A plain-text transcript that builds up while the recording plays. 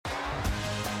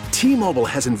T-Mobile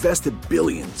has invested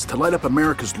billions to light up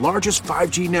America's largest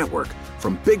 5G network,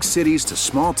 from big cities to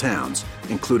small towns,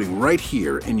 including right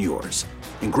here in yours.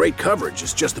 And great coverage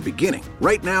is just the beginning.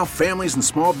 Right now, families and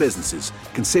small businesses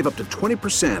can save up to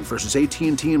 20% versus AT&T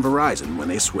and Verizon when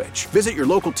they switch. Visit your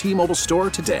local T-Mobile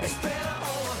store today.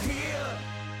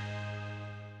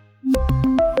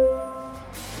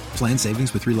 Plan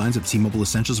savings with 3 lines of T-Mobile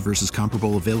Essentials versus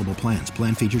comparable available plans.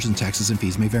 Plan features and taxes and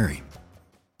fees may vary.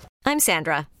 I'm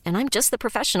Sandra, and I'm just the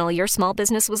professional your small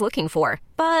business was looking for.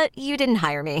 But you didn't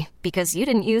hire me because you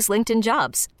didn't use LinkedIn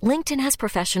Jobs. LinkedIn has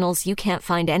professionals you can't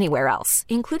find anywhere else,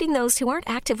 including those who aren't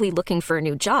actively looking for a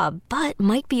new job, but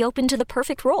might be open to the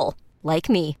perfect role, like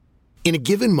me. In a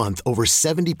given month, over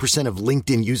 70% of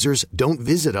LinkedIn users don't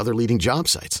visit other leading job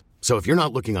sites. So if you're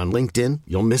not looking on LinkedIn,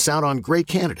 you'll miss out on great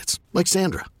candidates like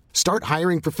Sandra. Start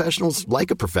hiring professionals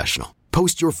like a professional.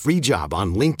 Post your free job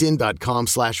on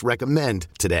linkedin.com/recommend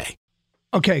today.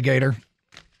 Okay, Gator.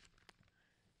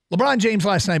 LeBron James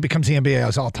last night becomes the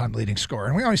NBA's all-time leading scorer.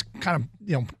 And we always kind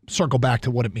of, circle back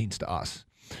to what it means to us.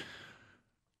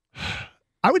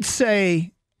 I would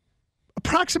say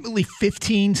approximately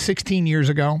 15, 16 years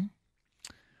ago,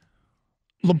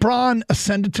 LeBron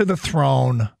ascended to the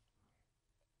throne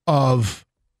of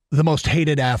the most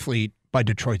hated athlete by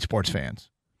Detroit sports fans.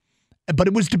 But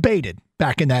it was debated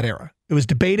back in that era. It was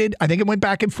debated. I think it went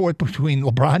back and forth between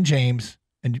LeBron James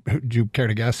and, do you care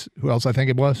to guess who else I think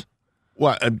it was?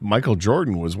 Well, Michael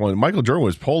Jordan was one. Michael Jordan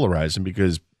was polarizing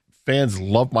because fans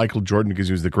loved Michael Jordan because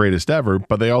he was the greatest ever,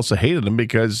 but they also hated him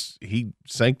because he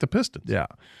sank the Pistons. Yeah.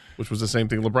 Which was the same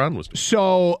thing LeBron was doing.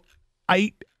 So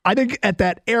I think at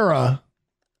that era,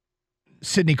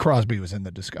 Sidney Crosby was in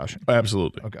the discussion.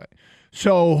 Absolutely. Okay.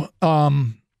 So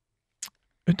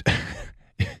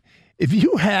if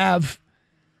you have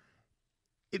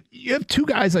two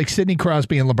guys like Sidney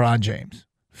Crosby and LeBron James,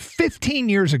 15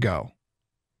 years ago,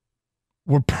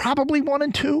 were probably 1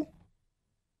 and 2.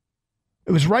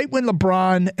 It was right when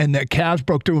LeBron and the Cavs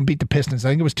broke through and beat the Pistons. I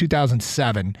think it was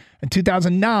 2007. In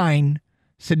 2009,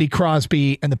 Sidney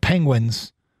Crosby and the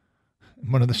Penguins,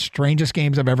 one of the strangest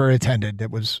games I've ever attended.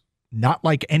 It was not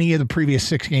like any of the previous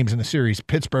 6 games in the series.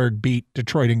 Pittsburgh beat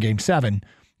Detroit in Game 7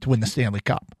 to win the Stanley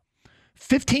Cup.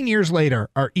 15 years later,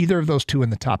 are either of those two in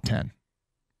the top 10?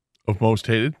 Of most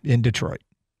hated? In Detroit.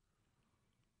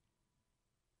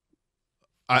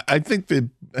 I think that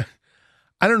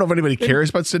I don't know if anybody cares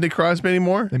about Sidney Crosby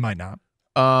anymore. They might not.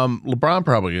 LeBron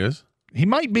probably is. He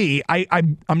might be.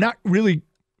 I'm not really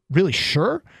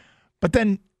sure. But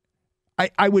then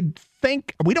I would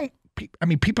think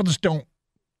people just don't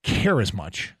care as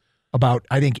much about,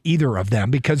 I think, either of them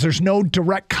because there's no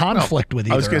direct conflict with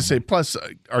either. I was going to say, plus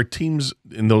our teams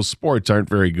in those sports aren't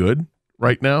very good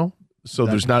right now. So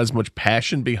there's not as much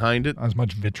passion behind it. Not as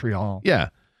much vitriol.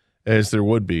 Yeah, as there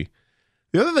would be.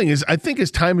 The other thing is, I think as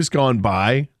time has gone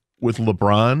by with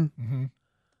LeBron,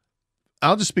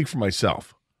 I'll just speak for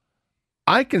myself.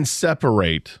 I can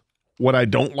separate what I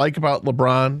don't like about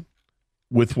LeBron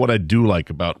with what I do like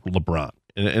about LeBron.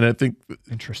 And I think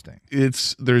interesting.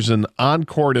 There's an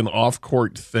on-court and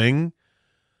off-court thing.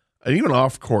 And even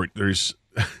off-court,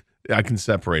 I can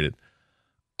separate it.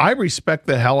 I respect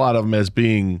the hell out of him as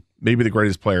being maybe the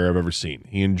greatest player I've ever seen.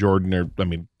 He and Jordan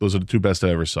those are the two best I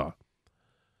ever saw.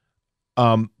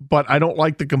 But I don't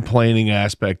like the complaining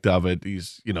aspect of it.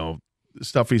 He's,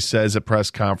 stuff he says at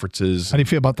press conferences. How do you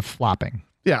feel about the flopping?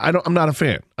 Yeah, I'm not a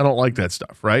fan. I don't like that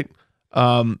stuff, right?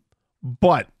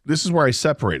 But this is where I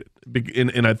separate it.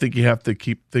 And I think you have to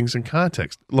keep things in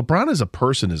context. LeBron as a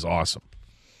person is awesome.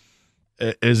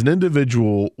 As an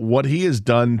individual, what he has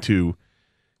done to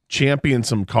champion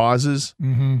some causes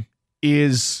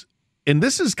is, and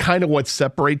this is kind of what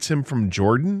separates him from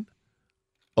Jordan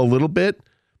a little bit.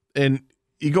 And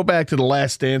you go back to the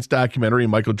Last Dance documentary,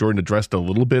 and Michael Jordan addressed a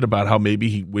little bit about how maybe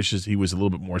he wishes he was a little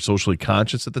bit more socially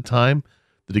conscious at the time,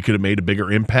 that he could have made a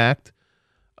bigger impact.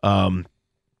 And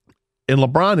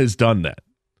LeBron has done that.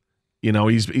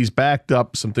 He's backed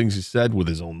up some things he said with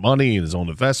his own money and his own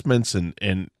investments, and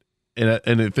I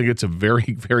think it's a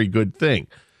very, very good thing.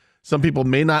 Some people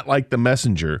may not like the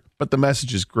messenger, but the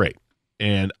message is great,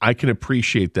 and I can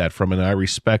appreciate that from him, and I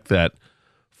respect that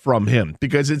from him,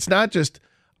 because it's not just.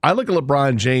 I look at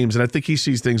LeBron James, and I think he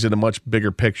sees things in a much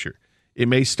bigger picture. It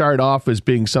may start off as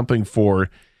being something for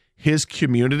his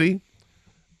community,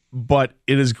 but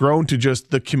it has grown to just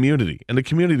the community. And the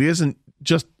community isn't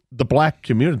just the black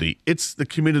community. It's the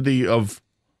community of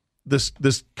this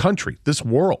country, this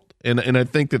world. And I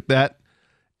think that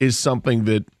is something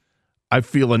that I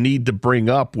feel a need to bring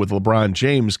up with LeBron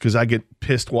James, because I get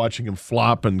pissed watching him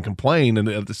flop and complain, and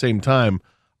at the same time,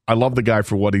 I love the guy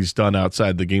for what he's done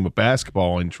outside the game of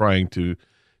basketball and trying to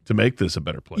make this a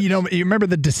better place. You remember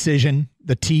The Decision,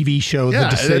 the TV show, The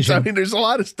Decision? There's a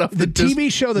lot of stuff The that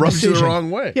TV show, The rubs Decision, you the wrong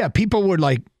way. Yeah, people were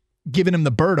like giving him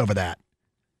the bird over that.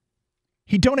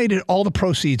 He donated all the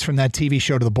proceeds from that TV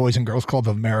show to the Boys and Girls Club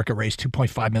of America, raised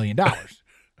 $2.5 million. I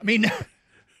mean,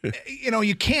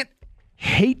 you can't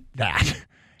hate that.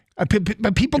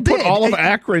 But people did. Put all of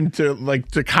Akron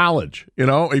to college,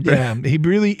 Yeah, he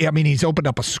really. I mean, he's opened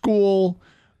up a school.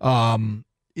 There's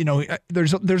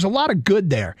a lot of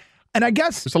good there, and I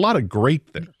guess there's a lot of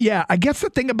great there. Yeah, I guess the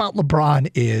thing about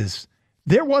LeBron is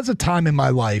there was a time in my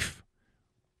life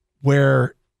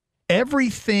where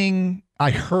everything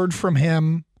I heard from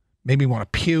him made me want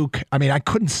to puke. I mean, I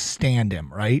couldn't stand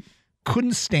him. Right.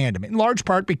 Couldn't stand him, in large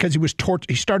part because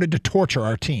he started to torture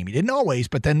our team. He didn't always,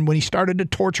 but then when he started to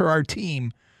torture our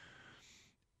team,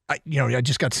 I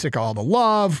just got sick of all the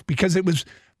love because it was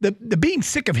the being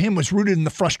sick of him was rooted in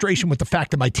the frustration with the fact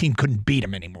that my team couldn't beat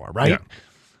him anymore, right? Yeah.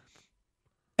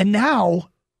 And now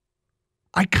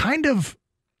I kind of,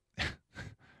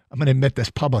 I'm going to admit this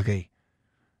publicly,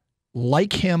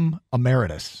 like him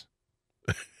emeritus,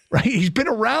 right? He's been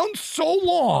around so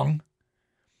long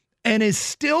and is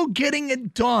still getting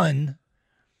it done.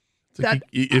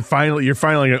 You're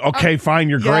finally like, okay, fine,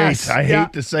 you're great. I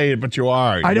hate to say it, but you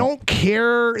are. I don't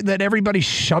care that everybody's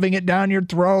shoving it down your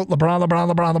throat.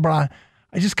 LeBron.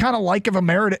 I just kind of like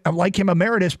him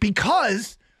emeritus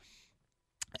because,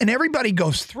 and everybody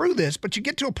goes through this, but you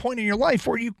get to a point in your life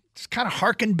where you just kind of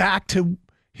harken back to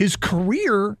his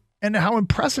career and how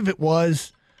impressive it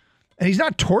was. And he's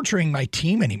not torturing my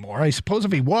team anymore. I suppose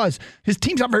if he was, his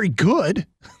team's not very good.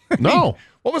 No.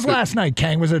 What was last night,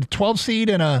 Kang? Was it a 12 seed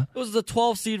and a... It was the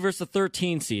 12 seed versus the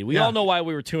 13 seed. We all know why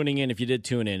we were tuning in if you did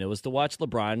tune in. It was to watch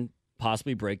LeBron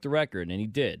possibly break the record, and he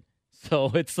did.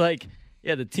 So it's like,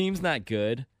 yeah, the team's not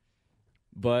good,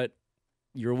 but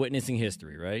you're witnessing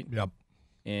history, right? Yep.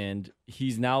 And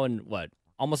he's now in,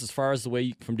 almost as far as the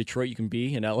way from Detroit you can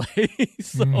be in L.A.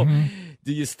 So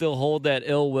do you still hold that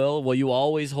ill will? Will you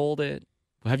always hold it?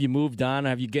 Have you moved on?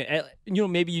 Have you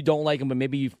maybe you don't like him, but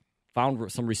maybe you've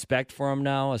found some respect for him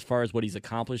now as far as what he's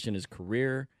accomplished in his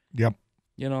career. Yep.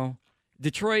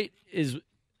 Detroit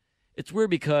it's weird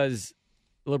because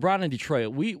LeBron in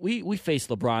Detroit, we faced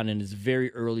LeBron in his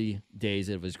very early days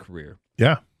of his career.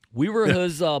 Yeah. We were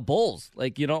his Bulls,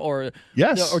 or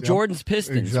Jordan's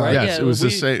Pistons, exactly. right? Yes,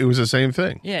 yeah, it was the same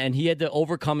thing. Yeah, and he had to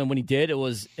overcome, and when he did, it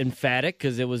was emphatic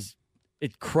because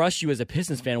it crushed you as a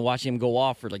Pistons fan watching him go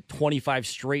off for 25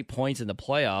 straight points in the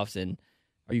playoffs. And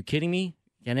are you kidding me?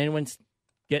 Can anyone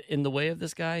get in the way of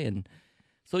this guy? And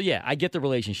so, yeah, I get the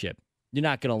relationship. You're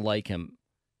not going to like him,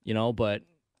 but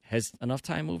has enough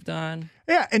time moved on?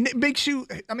 Yeah, and it makes you,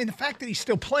 the fact that he's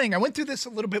still playing, I went through this a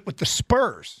little bit with the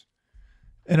Spurs.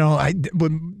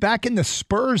 When back in the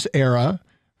Spurs era, I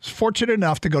was fortunate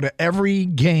enough to go to every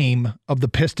game of the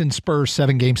Pistons-Spurs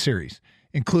 7-game series,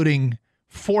 including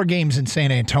 4 games in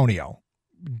San Antonio.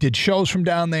 Did shows from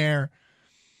down there.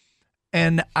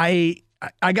 And I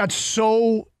got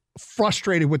so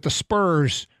frustrated with the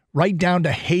Spurs, right down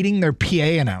to hating their PA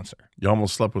announcer. You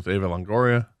almost slept with Eva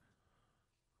Longoria?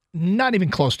 Not even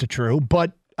close to true,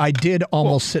 but I did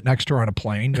almost sit next to her on a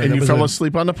plane. And you fell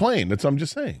asleep on the plane. That's what I'm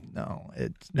just saying. No,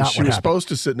 it's not what She was supposed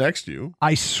to sit next to you.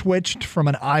 I switched from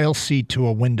an aisle seat to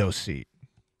a window seat.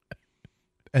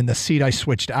 And the seat I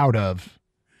switched out of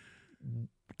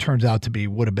turns out to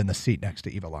would have been the seat next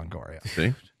to Eva Longoria.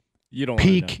 See? You don't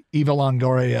Peak Eva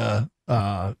Longoria,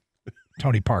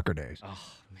 Tony Parker days. Oh,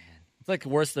 man. It's like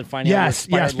worse than finding out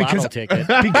expired lotto ticket.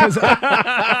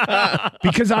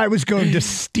 because I was going to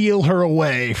steal her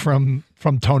away from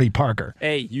Tony Parker.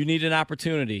 Hey, you need an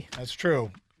opportunity. That's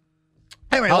true.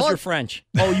 Anyway, how's your French?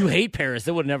 Oh, you hate Paris.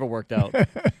 It would have never worked out.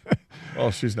 Oh,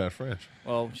 she's not French.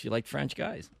 Well, she liked French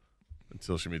guys.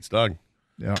 Until she meets Doug.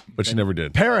 Yeah. But she never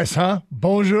did. Paris, huh?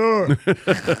 Bonjour.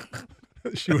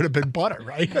 She would have been butter,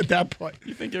 right, at that point.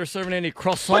 You think they're serving any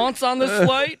croissants on this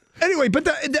flight? Anyway, but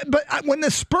when the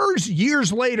Spurs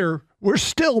years later were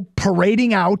still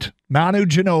parading out Manu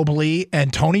Ginobili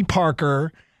and Tony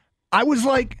Parker, I was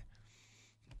like,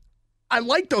 I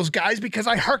like those guys because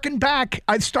I hearken back.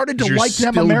 I started to like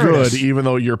them emeritus. Good, even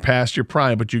though you're past your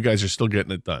prime, but you guys are still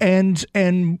getting it done.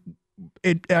 And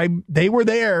they were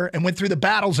there and went through the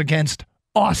battles against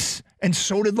us, and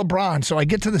so did LeBron. So I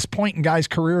get to this point in guys'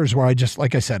 careers where I just,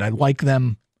 like I said, I like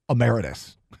them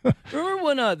emeritus. Remember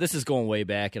when, this is going way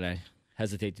back, and I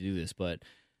hesitate to do this, but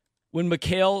when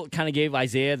McHale kind of gave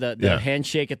Isaiah the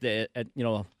handshake at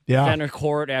center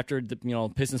court after the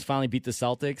Pistons finally beat the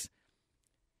Celtics,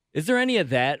 Is there any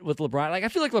of that with LeBron? Like, I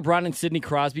feel like LeBron and Sidney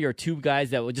Crosby are two guys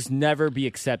that would just never be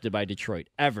accepted by Detroit,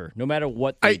 ever, no matter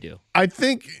what they do. I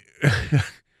think,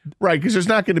 right, because there's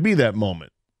not going to be that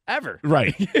moment. Ever.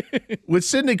 Right. With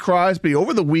Sidney Crosby,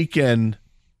 over the weekend,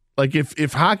 like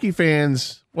if hockey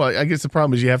fans, well, I guess the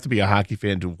problem is you have to be a hockey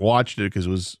fan to watch it because it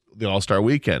was the All-Star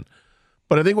weekend.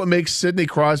 But I think what makes Sidney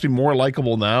Crosby more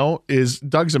likable now is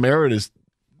Doug Zamara's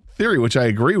theory, which I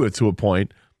agree with to a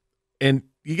point, and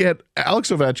you get Alex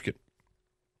Ovechkin.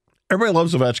 Everybody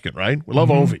loves Ovechkin, right? We love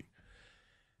Ovi.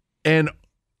 And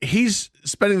he's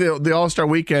spending the All-Star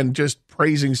weekend just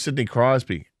praising Sidney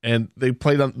Crosby. And they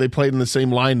played in the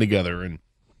same line together. And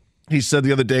he said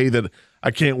the other day that I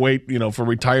can't wait, for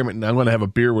retirement, and I'm going to have a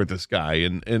beer with this guy.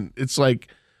 And it's like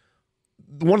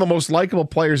one of the most likable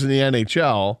players in the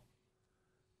NHL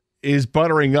is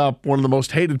buttering up one of the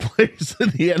most hated players in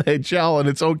the NHL, and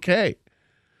it's okay.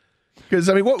 Because,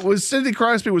 what was Sidney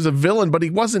Crosby was a villain, but he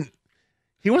wasn't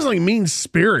like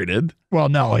mean-spirited. Well,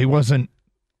 no, he wasn't.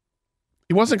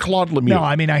 He wasn't Claude Lemieux. No,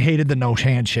 I hated the no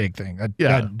handshake thing.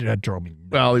 That drove me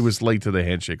nuts. Well, he was late to the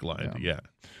handshake line. Yeah.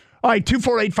 All right,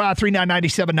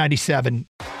 248-539-9797.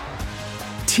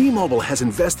 T-Mobile has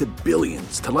invested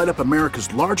billions to light up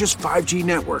America's largest 5G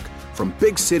network, from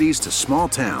big cities to small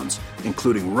towns,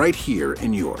 including right here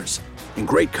in yours. And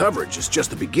great coverage is just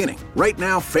the beginning. Right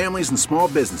now, families and small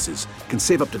businesses can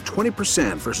save up to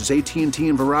 20% versus AT&T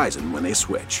and Verizon when they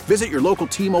switch. Visit your local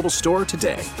T-Mobile store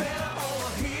today.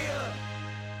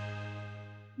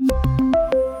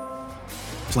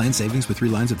 Plan savings with 3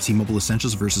 lines of T-Mobile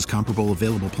Essentials versus comparable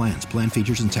available plans. Plan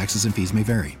features and taxes and fees may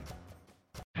vary.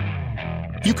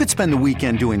 You could spend the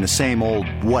weekend doing the same old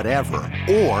whatever,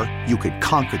 or you could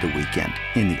conquer the weekend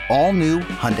in the all-new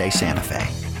Hyundai Santa Fe.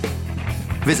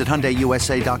 Visit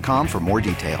HyundaiUSA.com for more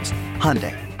details.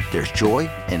 Hyundai, there's joy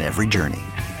in every journey.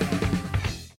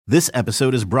 This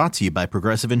episode is brought to you by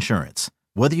Progressive Insurance.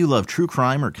 Whether you love true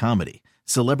crime or comedy,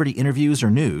 celebrity interviews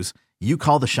or news, you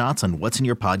call the shots on what's in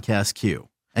your podcast queue.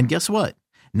 And guess what?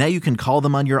 Now you can call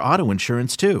them on your auto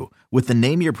insurance too with the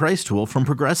Name Your Price tool from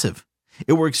Progressive.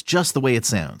 It works just the way it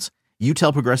sounds. You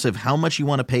tell Progressive how much you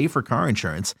want to pay for car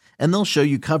insurance, and they'll show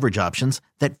you coverage options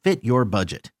that fit your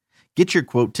budget. Get your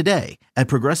quote today at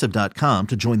Progressive.com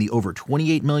to join the over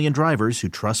 28 million drivers who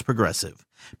trust Progressive.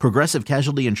 Progressive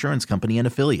Casualty Insurance Company and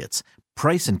Affiliates.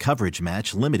 Price and coverage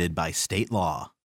match limited by state law.